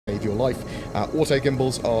save your life. Auto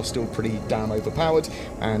gimbals are still pretty damn overpowered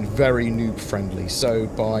and very noob friendly, so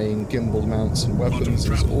buying gimbal mounts and weapons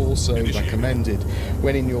is also recommended.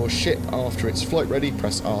 When in your ship after it's float ready,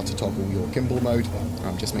 press R to toggle your gimbal mode.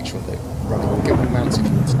 Just make sure that running on gimbal mounts if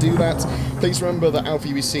you want to do that. Please remember that Alpha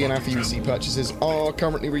UEC and Alpha UEC purchases are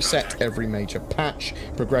currently reset every major patch.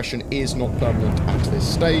 Progression is not permanent at this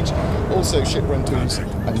stage. Also, ship rentals,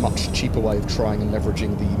 a much cheaper way of trying and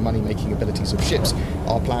leveraging the money-making abilities of ships,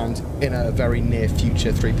 are planned in a very near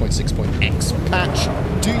future 3.6.x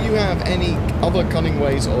patch. Do you have any other cunning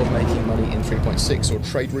ways of making money in 3.6 or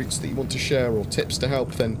trade routes that you want to share or tips to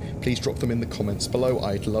help? Then please drop them in the comments below.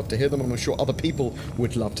 I'd love to hear them, and I'm sure other people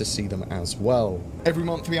would love to see them as well. Every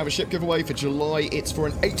month we have a ship giveaway. For July, it's for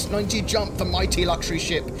an 890 Jump, the mighty luxury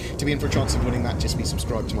ship. To be in for a chance of winning that, just be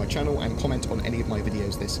subscribed to my channel and comment on any of my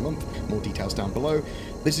videos this month. More details down below.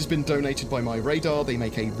 This has been donated by My Radar. They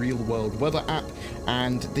make a real-world weather app,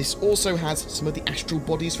 and this also has some of the astral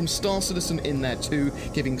bodies from Star Citizen in there too,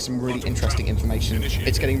 giving some really interesting information.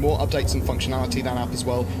 It's getting more updates and functionality, that app as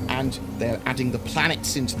well, and they're adding the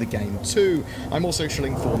planets into the game too. I'm also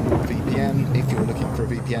shilling for NordVPN. If you're looking for a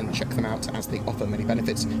VPN, check them out, as they offer many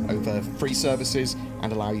benefits over free services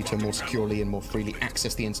and allow you to more securely and more freely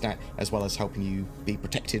access the internet, as well as helping you be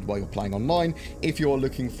protected while you're playing online. If you're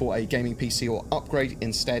looking for a gaming PC or upgrade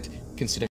instead, consider